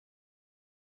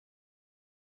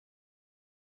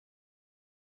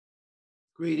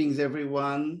Greetings,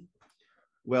 everyone.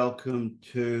 Welcome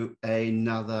to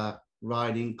another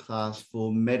writing class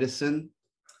for medicine.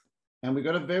 And we've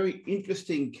got a very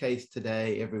interesting case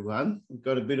today, everyone. We've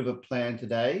got a bit of a plan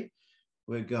today.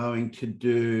 We're going to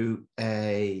do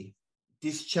a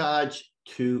discharge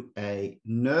to a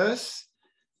nurse,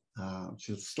 which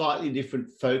is a slightly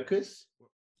different focus.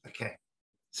 Okay,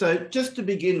 so just to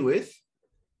begin with,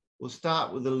 we'll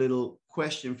start with a little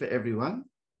question for everyone.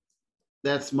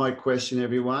 That's my question,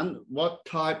 everyone. What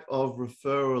type of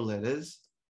referral letters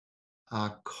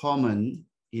are common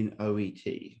in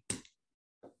OET?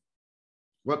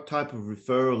 What type of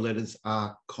referral letters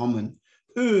are common?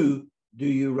 Who do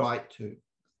you write to?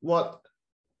 What?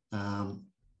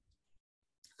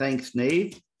 Thanks,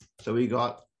 Neve. So we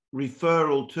got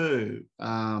referral to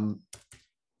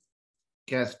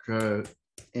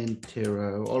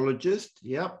gastroenterologist.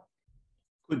 Yep.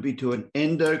 Could be to an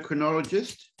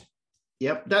endocrinologist.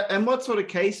 Yep. And what sort of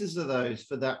cases are those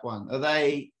for that one? Are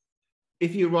they,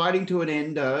 if you're writing to an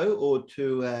endo or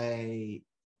to a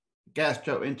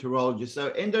gastroenterologist?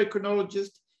 So endocrinologist,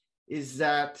 is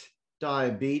that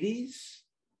diabetes?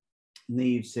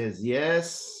 Neve says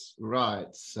yes. Right.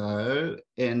 So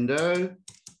endo,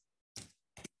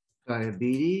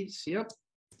 diabetes. Yep.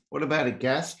 What about a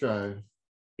gastro?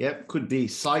 Yep. Could be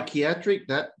psychiatric.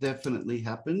 That definitely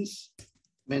happens.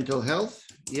 Mental health.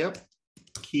 Yep.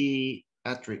 Psychiatric.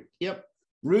 Yep.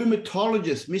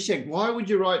 Rheumatologist. Mishek, why would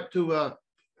you write to a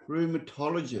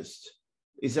rheumatologist?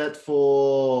 Is that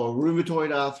for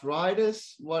rheumatoid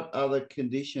arthritis? What other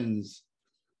conditions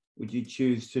would you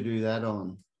choose to do that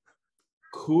on?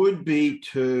 Could be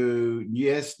to,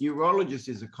 yes, neurologist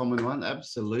is a common one.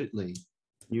 Absolutely.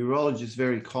 Neurologist,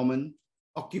 very common.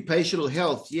 Occupational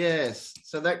health. Yes.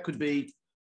 So that could be,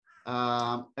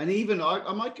 and even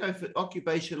I might go for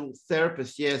occupational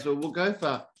therapist. Yes. Or we'll go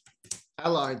for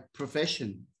allied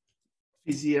profession,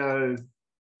 physio,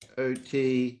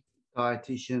 OT,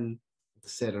 dietitian,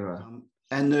 etc.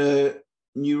 And the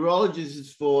neurologist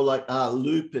is for like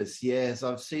lupus. Yes,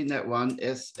 I've seen that one.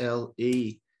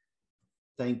 SLE.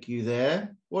 Thank you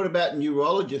there. What about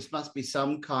neurologist? Must be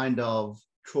some kind of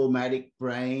traumatic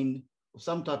brain or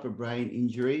some type of brain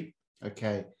injury.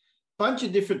 Okay. Bunch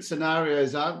of different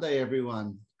scenarios, aren't they,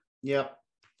 everyone? Yep.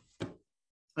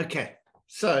 Okay.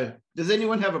 So does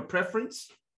anyone have a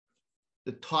preference?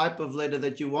 The type of letter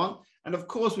that you want? And of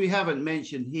course, we haven't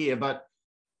mentioned here, but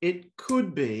it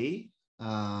could be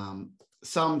some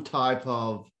type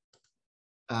of,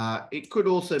 it could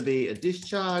also be a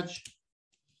discharge.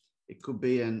 It could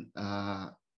be an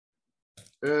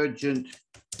urgent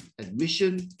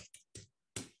admission.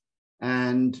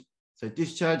 And so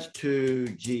discharge to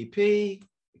GP,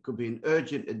 it could be an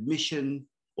urgent admission,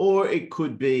 or it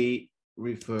could be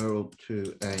referral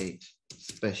to a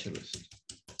specialist.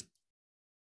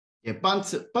 Yeah,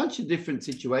 bunch of different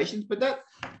situations, but that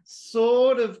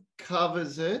sort of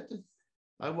covers it.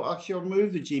 Actually, I'll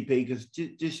move the GP because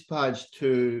discharge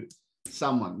to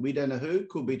someone. We don't know who,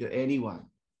 could be to anyone.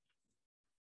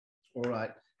 All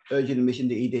right, urgent admission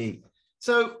to ED.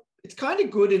 So it's kind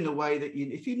of good in the way that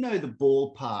if you know the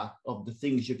ballpark of the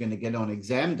things you're going to get on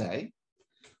exam day,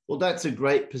 well, that's a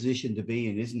great position to be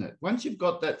in, isn't it? Once you've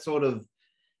got that sort of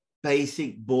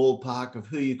basic ballpark of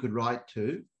who you could write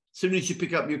to, as soon as you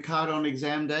pick up your card on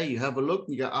exam day, you have a look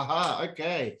and you go, aha,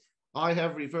 okay, I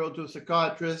have referral to a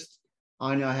psychiatrist.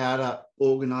 I know how to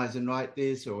organize and write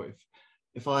this. Or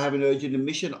if I have an urgent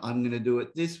admission, I'm going to do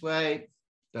it this way.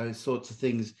 Those sorts of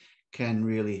things can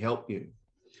really help you.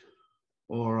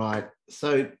 All right.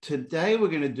 So today we're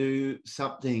going to do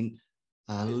something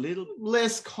a little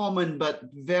less common, but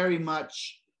very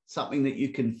much something that you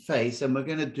can face. And we're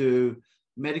going to do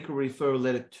medical referral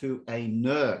letter to a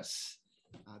nurse.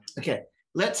 Okay,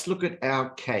 let's look at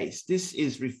our case. This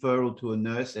is referral to a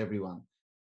nurse, everyone.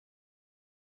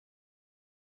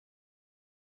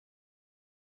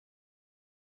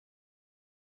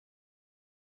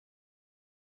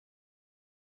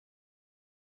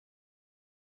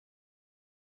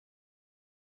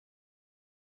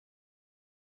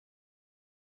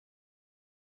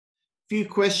 Few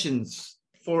questions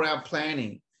for our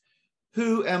planning.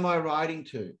 Who am I writing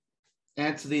to?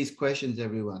 Answer these questions,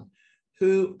 everyone.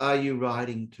 Who are you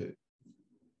writing to?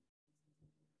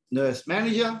 Nurse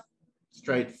manager,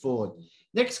 straightforward.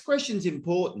 Next question is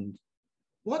important.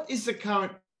 What is the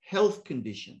current health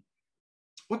condition?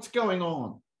 What's going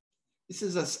on? This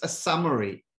is a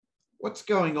summary. What's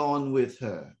going on with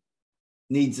her?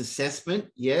 Needs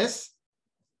assessment, yes.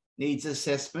 Needs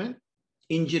assessment.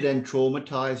 Injured and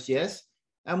traumatized, yes.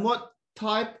 And what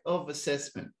type of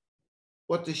assessment?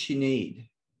 What does she need?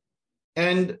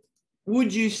 And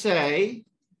would you say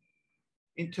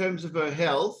in terms of her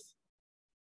health,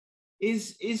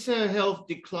 is her health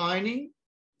declining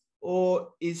or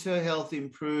is her health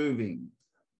improving?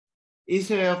 Is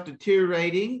her health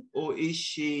deteriorating or is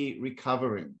she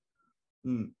recovering?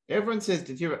 Everyone says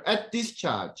deteriorate at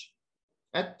discharge.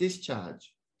 At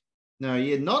discharge. No,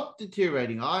 you're not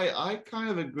deteriorating. I kind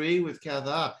of agree with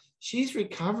Kavdar. She's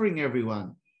recovering,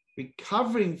 everyone.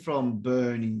 Recovering from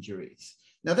burn injuries.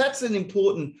 Now, that's an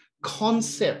important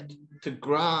concept to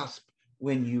grasp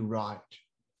when you write.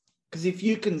 Because if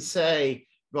you can say,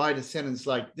 write a sentence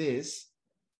like this,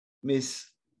 Miss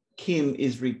Kim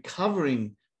is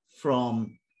recovering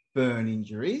from burn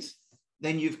injuries,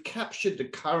 then you've captured the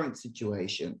current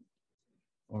situation.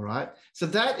 All right. So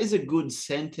that is a good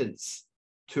sentence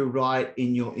to write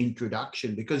in your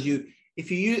introduction, because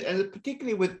if you use, and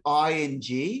particularly with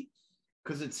ing,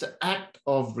 because it's an act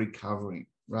of recovering,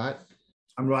 right?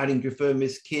 I'm writing to refer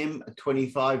Miss Kim, a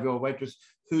 25-year-old waitress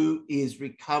who is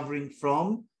recovering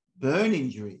from burn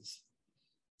injuries.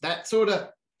 That sort of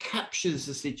captures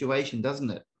the situation,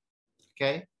 doesn't it?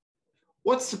 Okay.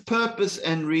 What's the purpose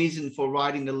and reason for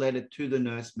writing the letter to the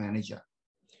nurse manager?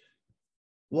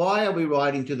 Why are we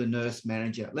writing to the nurse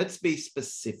manager? Let's be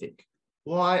specific.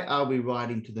 Why are we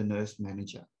writing to the nurse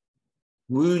manager?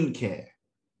 Wound care,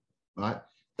 right?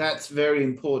 That's a very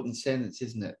important sentence,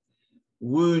 isn't it?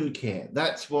 Wound care.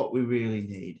 That's what we really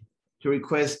need. To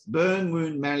request burn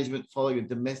wound management following a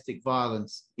domestic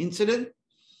violence incident.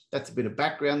 That's a bit of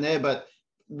background there, but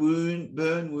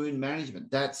burn wound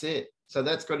management, that's it. So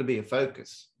that's got to be a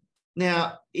focus.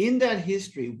 Now, in that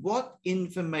history, what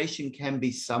information can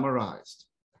be summarized?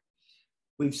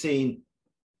 We've seen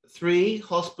 3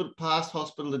 past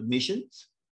hospital admissions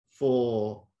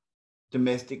for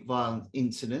domestic violence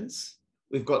incidents.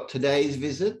 We've got today's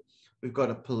visit. We've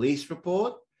got a police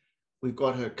report. We've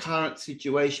got her current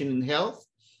situation in health,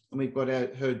 and we've got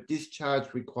her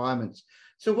discharge requirements.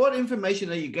 So what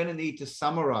information are you going to need to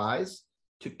summarize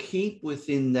to keep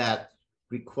within that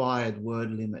required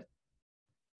word limit?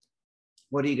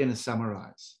 What are you going to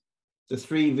summarize? The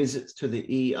 3 visits to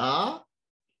the ER.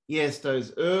 Yes,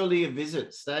 those earlier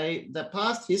visits, the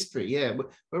past history. Yeah,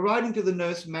 we're writing to the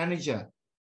nurse manager.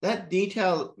 That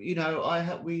detail, you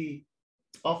know, we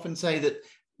often say that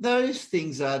those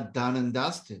things are done and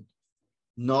dusted.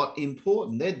 Not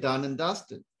important. They're done and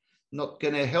dusted. Not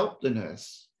going to help the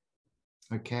nurse.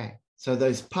 Okay. So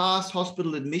those past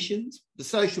hospital admissions, the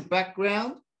social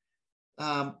background,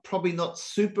 probably not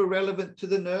super relevant to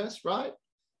the nurse, right?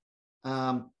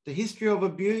 The history of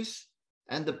abuse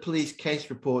and the police case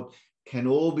report can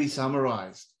all be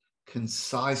summarized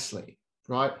concisely,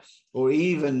 right? Or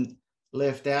even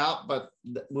left out, but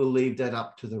we'll leave that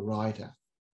up to the writer.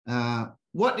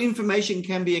 What information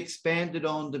can be expanded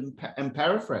on and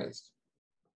paraphrased?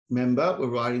 Remember, we're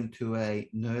writing to a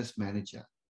nurse manager.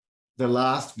 The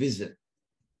last visit.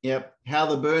 Yep. How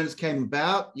the burns came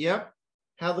about. Yep.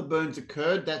 How the burns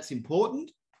occurred. That's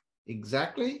important.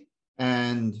 Exactly.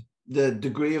 And the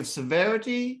degree of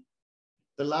severity.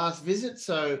 The last visit.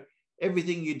 So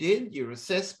everything you did, your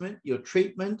assessment, your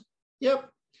treatment. Yep.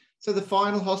 So the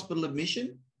final hospital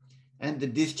admission and the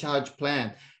discharge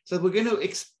plan. So we're going to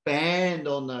expand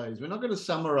on those. We're not going to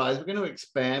summarize. We're going to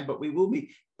expand, but we will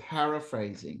be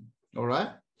paraphrasing. All right.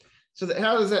 So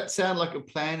how does that sound like a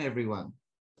plan, everyone?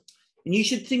 And you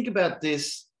should think about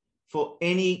this for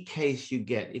any case you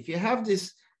get. If you have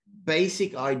this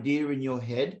basic idea in your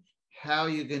head, how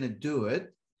you're going to do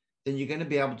it, then you're going to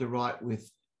be able to write with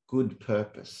good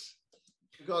purpose.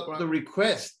 You've got the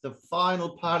request, the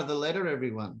final part of the letter,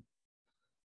 everyone.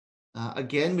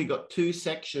 Again, we got 2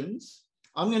 sections.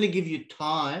 I'm going to give you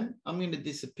time. I'm going to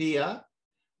disappear.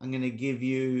 I'm going to give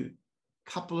you a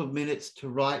couple of minutes to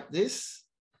write this.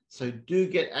 So do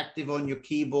get active on your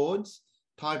keyboards.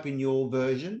 Type in your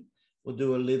version. We'll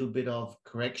do a little bit of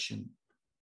correction.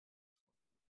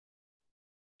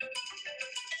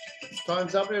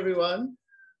 Time's up, everyone.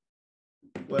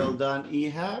 Well done,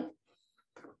 Ehab.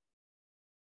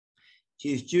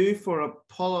 She is due for a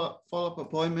follow-up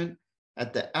appointment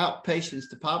at the outpatients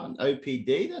department,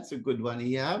 OPD. That's a good one,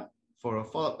 Ehab, for a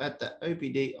follow-up at the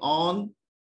OPD on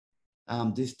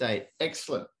this date.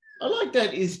 Excellent. I like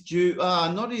that is due,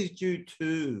 not is due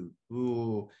to,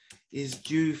 ooh, is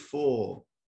due for.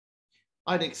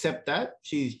 I'd accept that.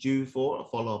 She's due for a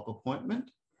follow-up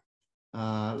appointment.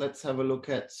 Let's have a look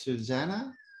at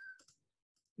Susanna.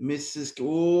 Mrs.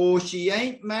 Oh, she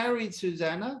ain't married,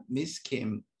 Susanna. Miss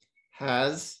Kim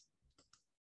has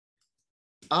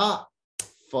a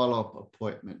follow-up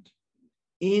appointment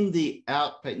in the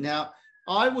outpatient. Now,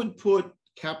 I would put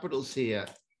capitals here,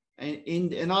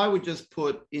 and I would just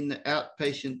put in the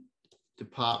outpatient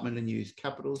department and use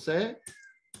capitals there.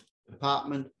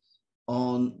 department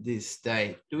on this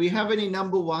date. Do we have any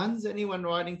number ones? Anyone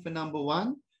writing for number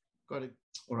one? Got it.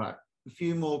 All right. A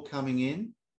few more coming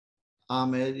in.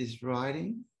 Ahmed is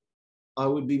writing. I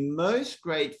would be most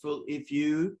grateful if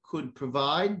you could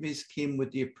provide Ms. Kim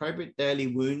with the appropriate daily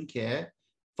wound care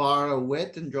via a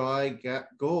wet and dry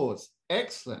gauze.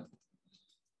 Excellent.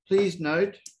 Please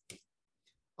note,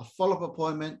 a follow-up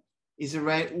appointment is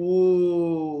arranged.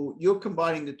 Oh, you're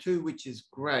combining the two, which is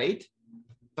great,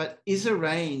 but is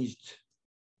arranged.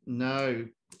 No,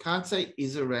 can't say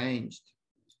is arranged.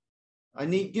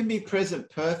 Give me present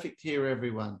perfect here,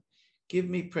 everyone. Give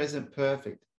me present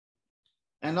perfect.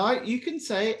 And you can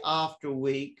say after a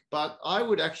week, but I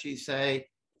would actually say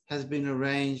has been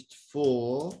arranged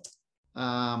for,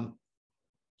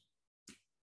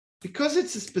 because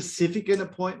it's a specific an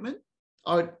appointment,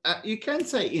 you can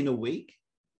say in a week,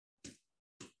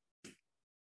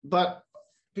 but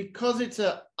because it's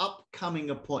an upcoming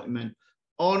appointment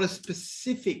on a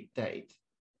specific date,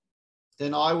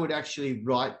 then I would actually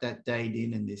write that date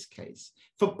in this case.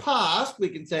 For past, we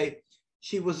can say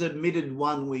she was admitted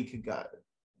 1 week ago,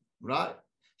 right?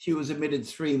 She was admitted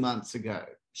 3 months ago.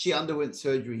 She underwent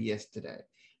surgery yesterday.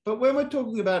 But when we're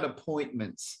talking about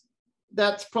appointments,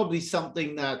 that's probably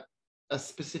something that a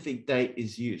specific date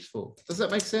is useful. Does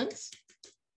that make sense?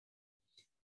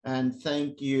 And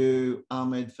thank you,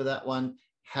 Ahmed, for that one.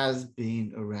 Has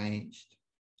been arranged.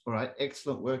 All right,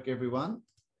 excellent work, everyone.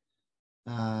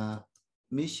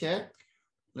 Mishak,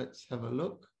 let's have a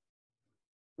look.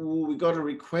 Oh, we got a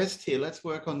request here. Let's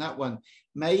work on that one.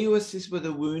 May you assist with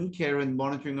the wound care and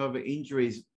monitoring over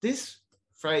injuries? This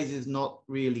phrase is not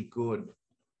really good.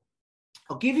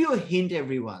 I'll give you a hint,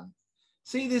 everyone.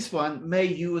 See this one, may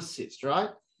you assist, right?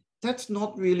 That's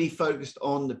not really focused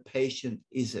on the patient,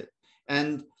 is it?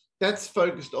 And that's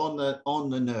focused on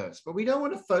the nurse, but we don't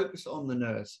want to focus on the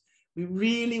nurse. We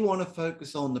really want to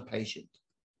focus on the patient.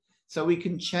 So we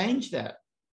can change that.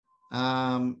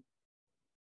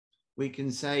 We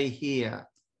can say here,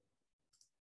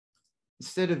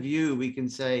 instead of you, we can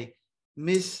say,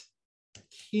 Miss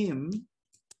Kim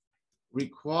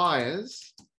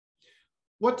requires.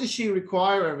 What does she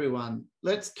require, everyone?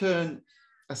 Let's turn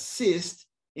assist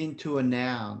into a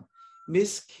noun.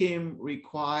 Miss Kim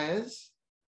requires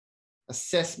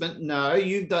assessment. No,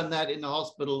 you've done that in the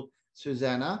hospital,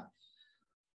 Susanna.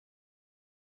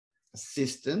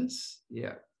 Assistance.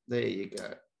 Yeah, there you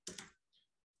go.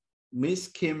 Miss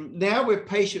Kim, now we're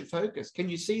patient focused. Can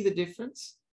you see the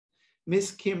difference?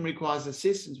 Miss Kim requires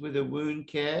assistance with her wound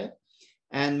care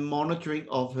and monitoring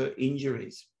of her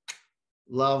injuries.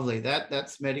 Lovely,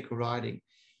 that's medical writing.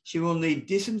 She will need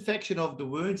disinfection of the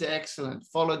wounds, excellent,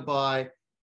 followed by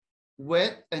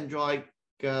wet and dry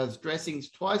gauze dressings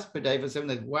twice per day for 7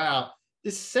 days. Wow,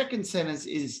 this second sentence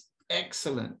is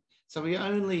excellent. So we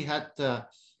only had to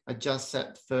adjust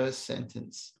that first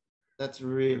sentence. That's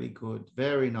really good.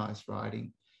 Very nice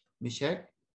writing. Mishak,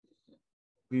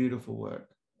 beautiful work.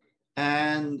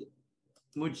 And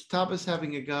Mujtaba's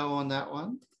having a go on that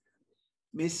one.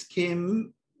 Miss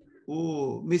Kim,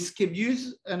 Miss Kim,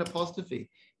 use an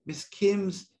apostrophe. Miss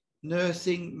Kim's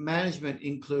nursing management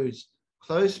includes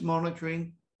close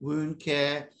monitoring, wound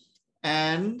care,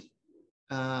 and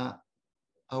a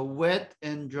wet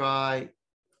and dry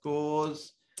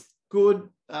gauze. Good,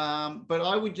 but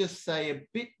I would just say a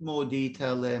bit more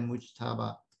detail there,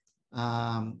 Mujtaba,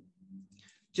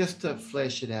 just to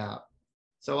flesh it out.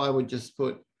 So I would just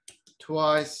put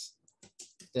twice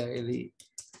daily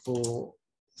for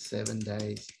 7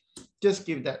 days. Just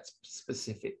give that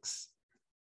specifics.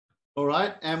 All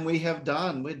right, and we have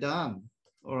done, we're done.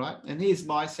 All right, and here's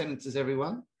my sentences,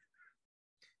 everyone.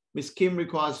 Miss Kim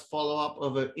requires follow-up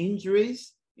of her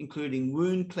injuries, including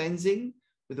wound cleansing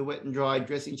with a wet and dry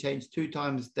dressing change 2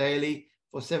 times daily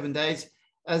for 7 days,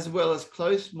 as well as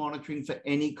close monitoring for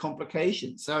any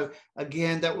complications. So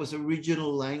again, that was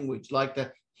original language, like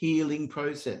the healing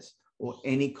process or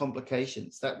any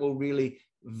complications. That will really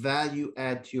value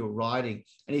add to your writing.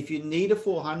 And if you need a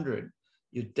 400,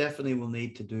 you definitely will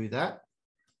need to do that.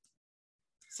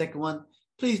 Second one,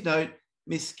 please note,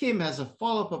 Miss Kim has a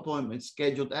follow-up appointment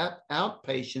scheduled at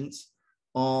outpatients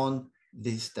on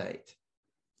this date.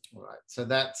 All right, so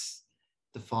that's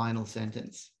the final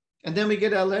sentence. And then we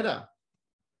get our letter.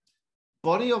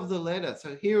 Body of the letter.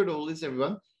 So here it all is,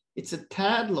 everyone. It's a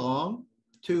tad long,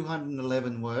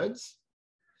 211 words.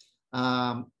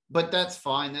 But that's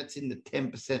fine. That's in the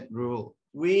 10% rule.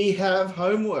 We have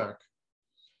homework.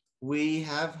 We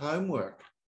have homework.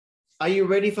 Are you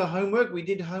ready for homework? We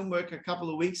did homework a couple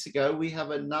of weeks ago. We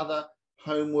have another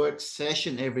homework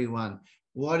session, everyone.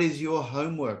 What is your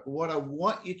homework? What I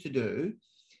want you to do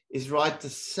is write the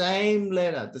same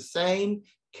letter, the same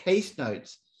case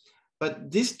notes,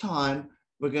 but this time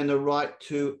we're going to write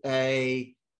to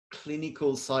a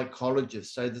clinical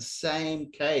psychologist. So the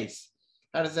same case.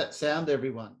 How does that sound,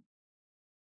 everyone?